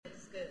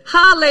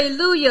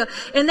Hallelujah.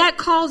 And that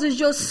causes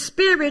your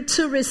spirit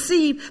to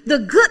receive the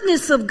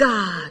goodness of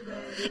God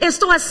and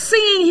start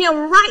seeing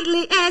him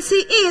rightly as he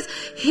is.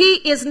 He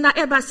is not,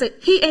 everybody say,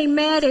 he ain't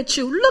mad at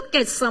you. Look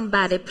at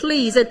somebody,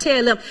 please, and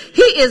tell them,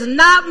 he is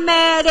not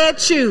mad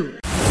at you.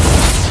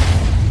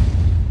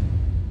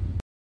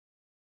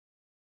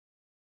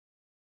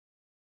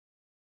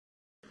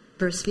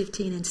 Verse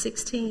 15 and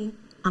 16,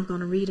 I'm going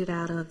to read it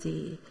out of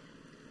the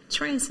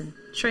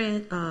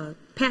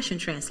Passion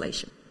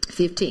Translation.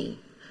 15.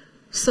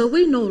 So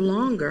we no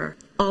longer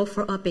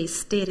offer up a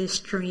steady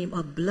stream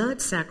of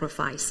blood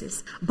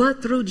sacrifices,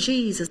 but through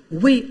Jesus,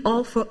 we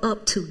offer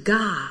up to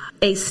God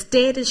a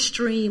steady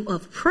stream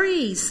of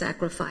praise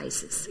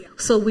sacrifices.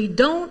 So we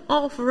don't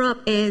offer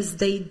up as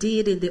they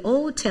did in the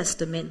Old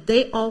Testament.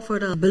 They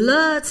offered up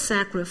blood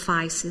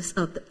sacrifices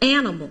of the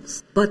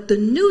animals, but the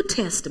New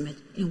Testament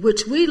in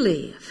which we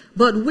live,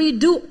 but we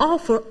do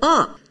offer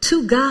up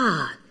to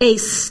God a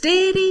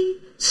steady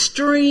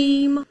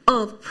stream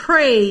of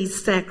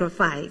praise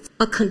sacrifice,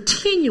 a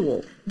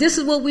continual. This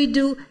is what we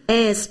do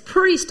as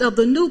priests of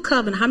the new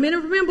covenant. How many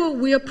remember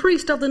we are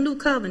priests of the new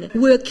covenant?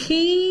 We're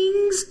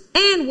kings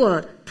and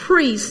what?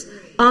 Priests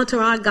unto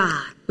our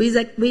God.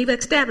 We've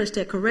established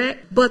that,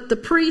 correct? But the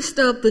priests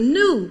of the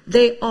new,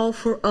 they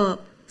offer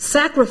up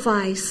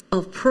sacrifice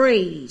of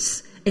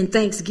praise and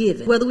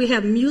thanksgiving. Whether we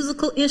have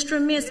musical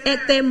instruments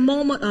at that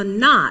moment or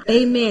not,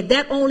 amen,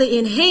 that only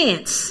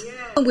enhance.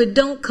 When we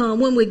don't come,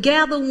 when we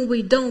gather, when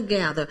we don't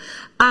gather,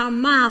 our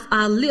mouth,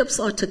 our lips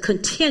are to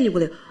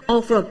continually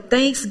offer up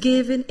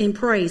thanksgiving and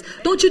praise.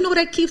 Don't you know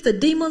that keeps the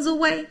demons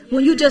away?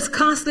 When you just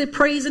constantly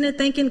praising and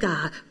thanking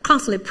God,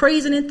 constantly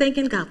praising and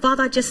thanking God.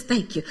 Father, I just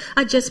thank you.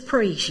 I just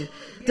praise you.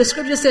 The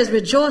scripture says,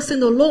 rejoice in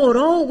the Lord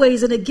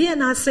always. And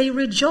again, I say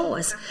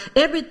rejoice.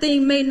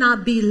 Everything may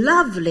not be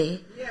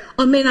lovely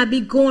or may not be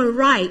going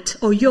right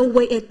or your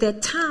way at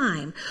that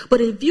time.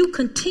 But if you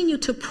continue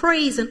to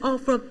praise and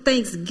offer up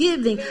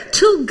thanksgiving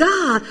to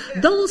God,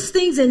 those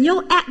things in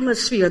your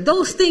atmosphere,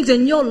 those things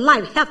in your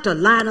life have to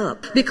line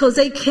up because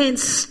they can't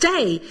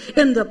stay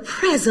in the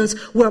presence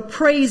where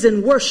praise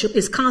and worship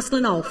is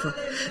constantly offered.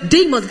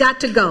 Demons got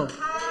to go.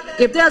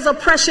 If there's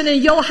oppression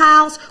in your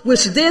house,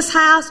 which this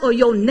house or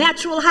your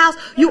natural house,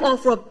 you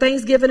offer up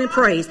thanksgiving and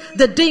praise.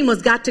 The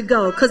demons got to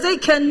go because they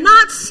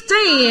cannot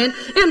stand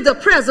in the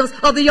presence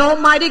of the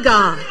Almighty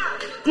God.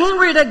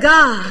 Glory to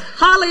God.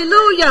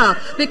 Hallelujah.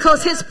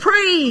 Because his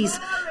praise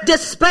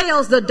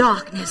dispels the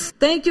darkness.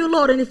 Thank you,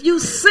 Lord. And if you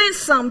sense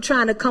something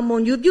trying to come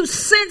on you, if you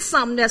sense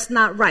something that's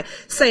not right,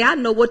 say, I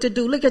know what to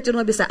do. Look at your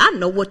neighbor and say, I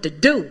know what to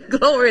do.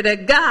 Glory to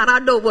God. I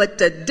know what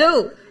to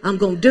do. I'm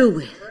going to do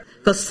it.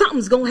 Because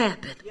something's going to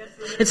happen.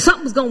 And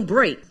something's going to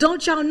break.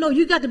 Don't y'all know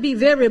you got to be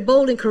very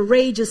bold and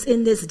courageous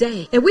in this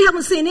day. And we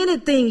haven't seen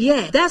anything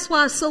yet. That's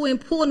why it's so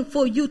important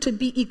for you to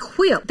be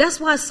equipped. That's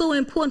why it's so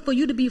important for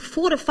you to be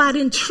fortified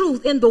in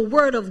truth in the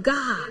word of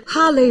God.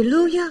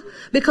 Hallelujah.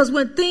 Because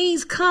when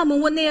things come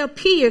and when they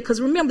appear,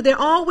 because remember, they're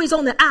always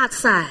on the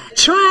outside,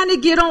 trying to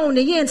get on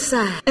the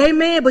inside.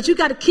 Amen. But you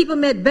got to keep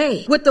them at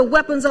bay with the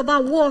weapons of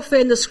our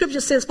warfare. And the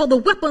scripture says, for the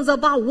weapons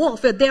of our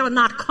warfare, they are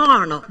not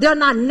carnal. They're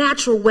not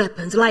natural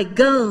weapons like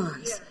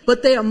guns.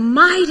 But they are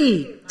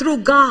mighty through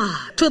God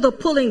to the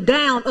pulling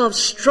down of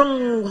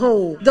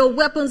strongholds. The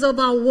weapons of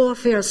our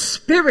warfare are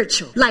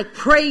spiritual, like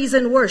praise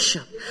and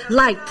worship,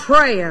 like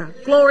prayer.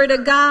 Glory to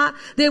God.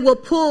 They will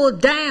pull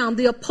down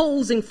the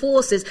opposing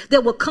forces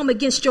that will come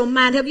against your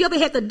mind. Have you ever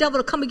had the devil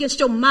to come against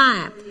your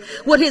mind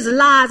with his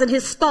lies and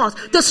his thoughts?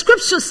 The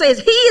scripture says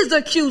he is the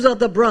accuser of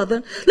the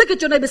brother. Look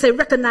at your neighbor and say,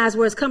 recognize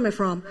where it's coming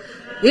from.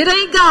 It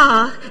ain't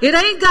God. It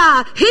ain't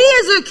God. He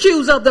is the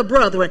accuser of the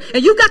brethren.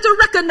 And you got to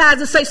recognize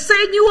and say,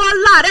 Satan, you are a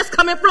lie. That's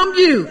coming from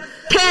you.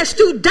 Cast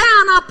you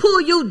down, I'll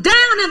pull you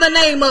down in the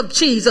name of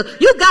Jesus.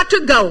 You got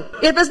to go.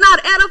 If it's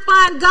not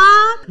edifying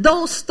God,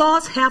 those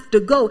thoughts have to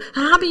go.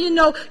 How many of you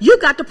know you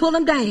got to pull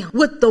them down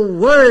with the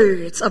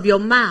words of your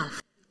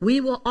mouth?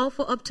 We will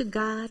offer up to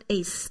God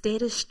a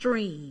steady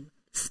stream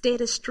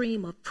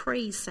of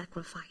praise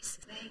sacrifices.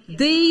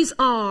 These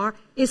are,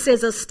 it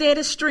says, a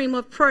steady stream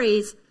of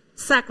praise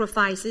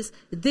sacrifices.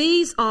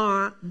 These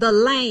are the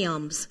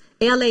lambs,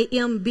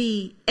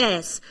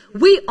 Lambs.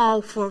 We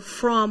offer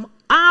from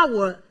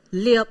our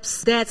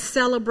lips that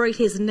celebrate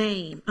his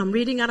name. I'm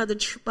reading out of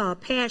the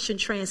Passion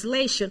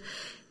Translation,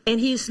 and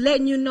he's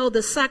letting you know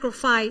the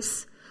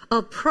sacrifice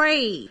of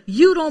praise.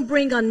 You don't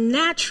bring a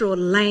natural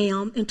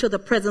lamb into the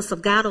presence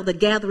of God or the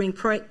gathering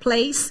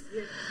place,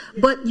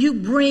 but you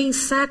bring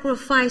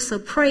sacrifice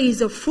of praise.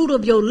 The fruit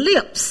of your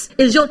lips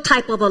is your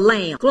type of a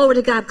lamb. Glory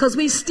to God, because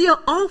we still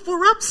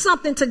offer up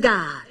something to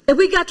God. And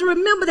we got to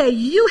remember that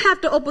you have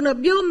to open up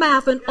your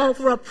mouth and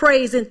offer up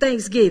praise and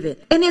thanksgiving.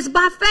 And it's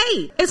by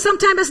faith. And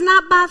sometimes it's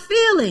not by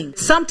feeling.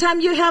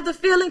 Sometimes you have the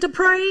feeling to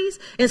praise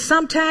and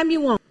sometimes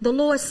you won't. The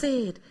Lord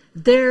said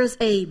there's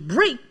a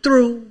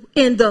breakthrough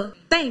in the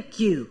thank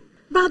you.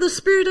 By the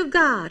Spirit of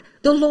God,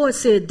 the Lord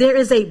said there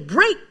is a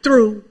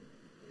breakthrough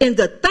in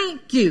the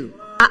thank you.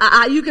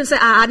 You can say,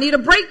 I need a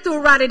breakthrough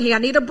right in here. I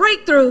need a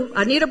breakthrough.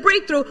 I need a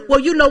breakthrough. Well,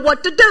 you know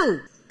what to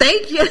do.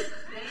 Thank you.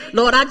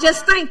 Lord, I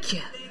just thank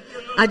you.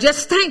 I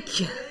just thank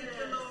you.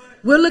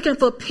 We're looking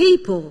for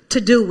people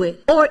to do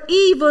it, or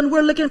even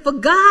we're looking for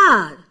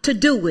God to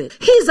do it.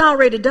 He's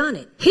already done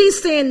it.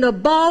 He's saying the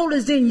ball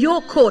is in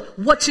your court.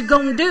 What you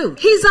gonna do?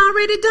 He's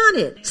already done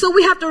it. So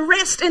we have to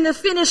rest in the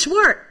finished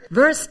work.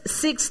 Verse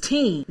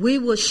 16, we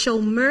will show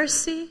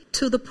mercy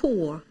to the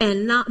poor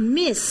and not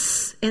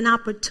miss an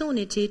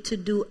opportunity to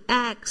do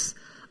acts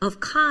of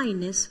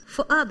kindness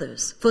for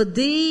others. For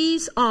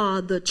these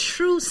are the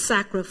true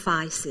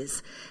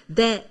sacrifices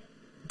that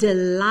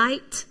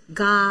delight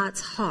God's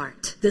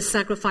heart. The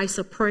sacrifice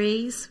of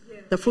praise,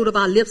 the fruit of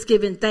our lips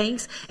giving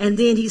thanks. And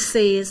then he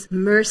says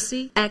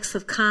mercy, acts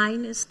of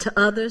kindness to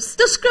others.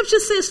 The scripture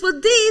says, for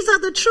these are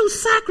the true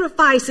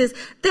sacrifices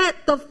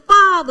that the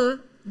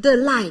Father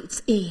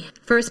delights in.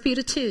 1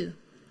 Peter 2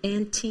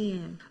 and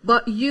 10.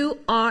 But you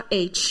are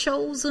a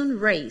chosen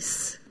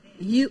race.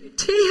 You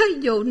tell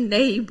your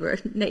neighbor,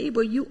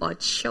 you are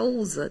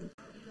chosen.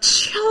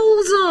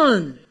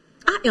 Chosen.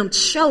 I am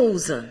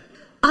chosen.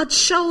 A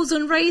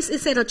chosen race. It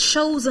said a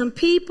chosen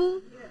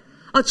people,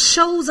 a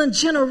chosen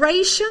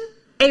generation,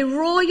 a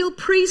royal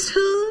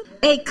priesthood,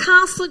 a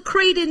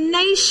consecrated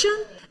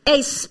nation,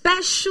 a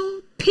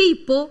special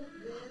people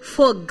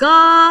for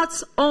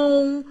God's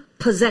own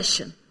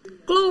possession.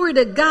 Glory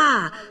to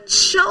God.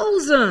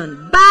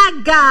 Chosen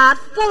by God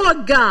for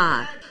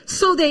God,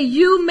 so that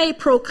you may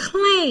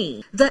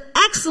proclaim the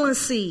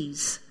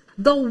excellencies,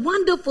 the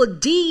wonderful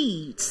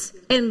deeds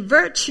and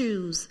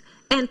virtues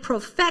and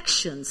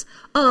perfections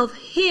of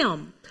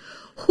him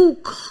who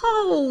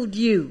called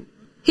you.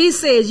 He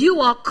says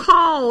you are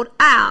called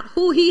out,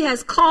 who he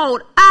has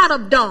called out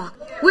of dark.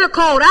 We're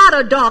called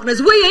out of darkness.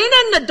 We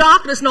ain't in the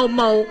darkness no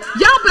more.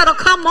 Y'all better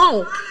come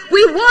on.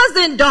 We was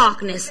in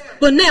darkness,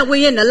 but now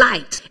we're in the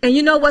light. And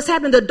you know what's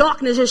happening? The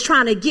darkness is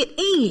trying to get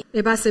in.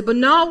 Everybody say, but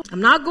no, I'm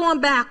not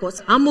going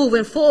backwards. I'm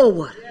moving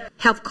forward.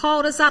 Have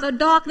called us out of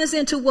darkness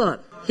into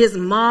what? His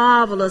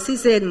marvelous, he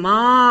said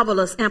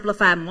marvelous,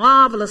 amplified,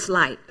 marvelous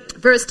light.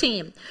 Verse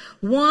 10,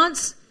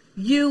 once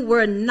you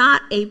were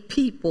not a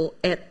people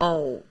at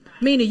all.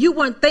 Meaning you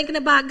weren't thinking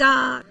about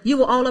God. You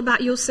were all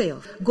about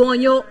yourself.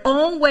 Going your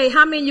own way.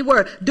 How many you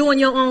were? Doing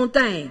your own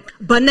thing.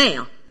 But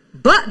now.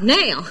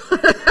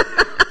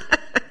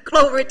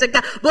 Glory to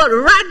God. But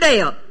right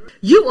now,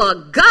 you are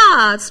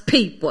God's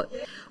people.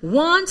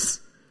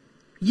 Once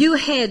you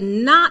had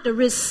not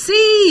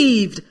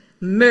received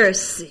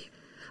mercy,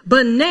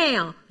 but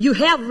now you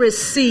have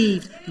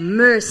received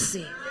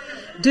mercy.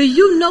 Do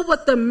you know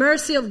what the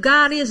mercy of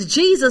God is?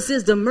 Jesus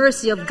is the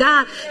mercy of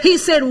God. He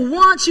said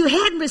once you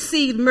hadn't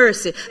received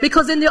mercy,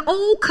 because in the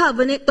old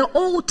covenant, the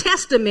Old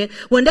Testament,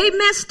 when they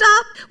messed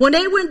up, when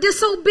they were in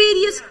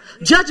disobedience,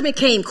 judgment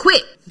came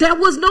quick. There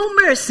was no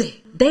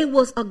mercy. They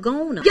was a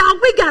goner. Y'all,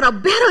 we got a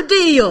better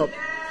deal.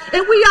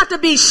 And we ought to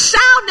be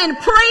shouting and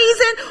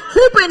praising,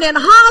 hooping and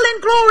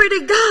hollering, glory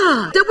to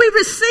God, that we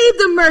receive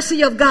the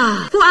mercy of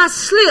God for our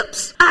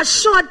slips, our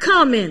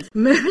shortcomings.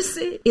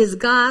 Mercy is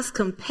God's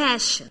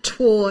compassion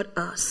toward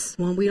us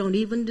when we don't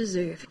even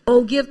deserve it.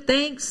 Oh, give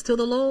thanks to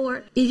the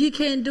Lord. If you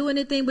can't do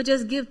anything but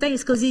just give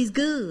thanks, because he's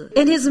good.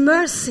 And his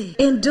mercy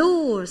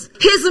endures.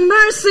 His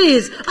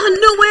mercies are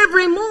new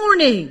every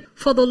morning.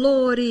 For the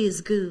Lord is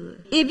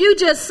good. If you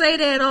just say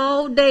that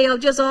all day or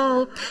just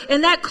all,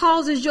 and that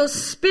causes your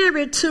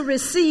spirit to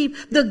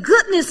receive the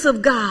goodness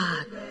of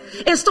God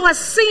and start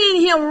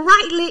seeing him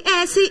rightly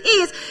as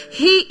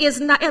he is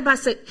not, everybody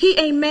say, he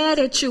ain't mad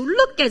at you.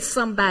 Look at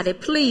somebody,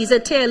 please,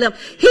 and tell them,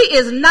 he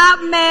is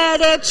not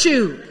mad at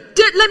you.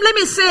 Let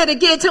me say it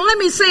again. Let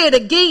me say it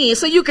again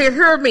so you can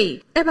hear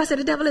me. Everybody say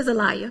the devil is a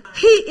liar.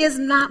 He is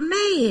not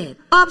mad,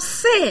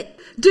 upset.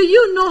 Do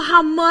you know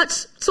how much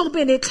so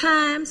many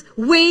times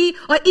we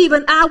or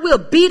even I will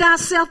beat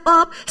ourselves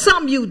up?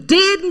 Something you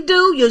didn't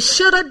do, you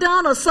should have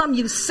done, or something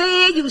you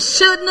said you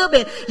shouldn't have,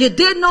 and you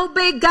didn't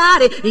obey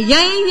God, and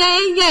yang,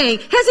 yang, yang.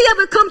 Has he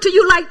ever come to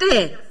you like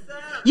that?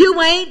 You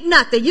ain't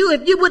nothing.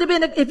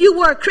 If you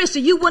were a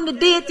Christian, you wouldn't have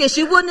did this.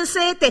 You wouldn't have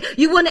said that.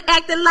 You wouldn't have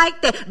acted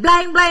like that.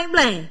 Blang, blang,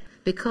 blang.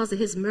 Because of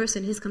his mercy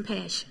and his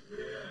compassion.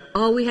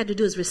 All we had to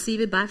do is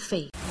receive it by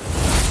faith.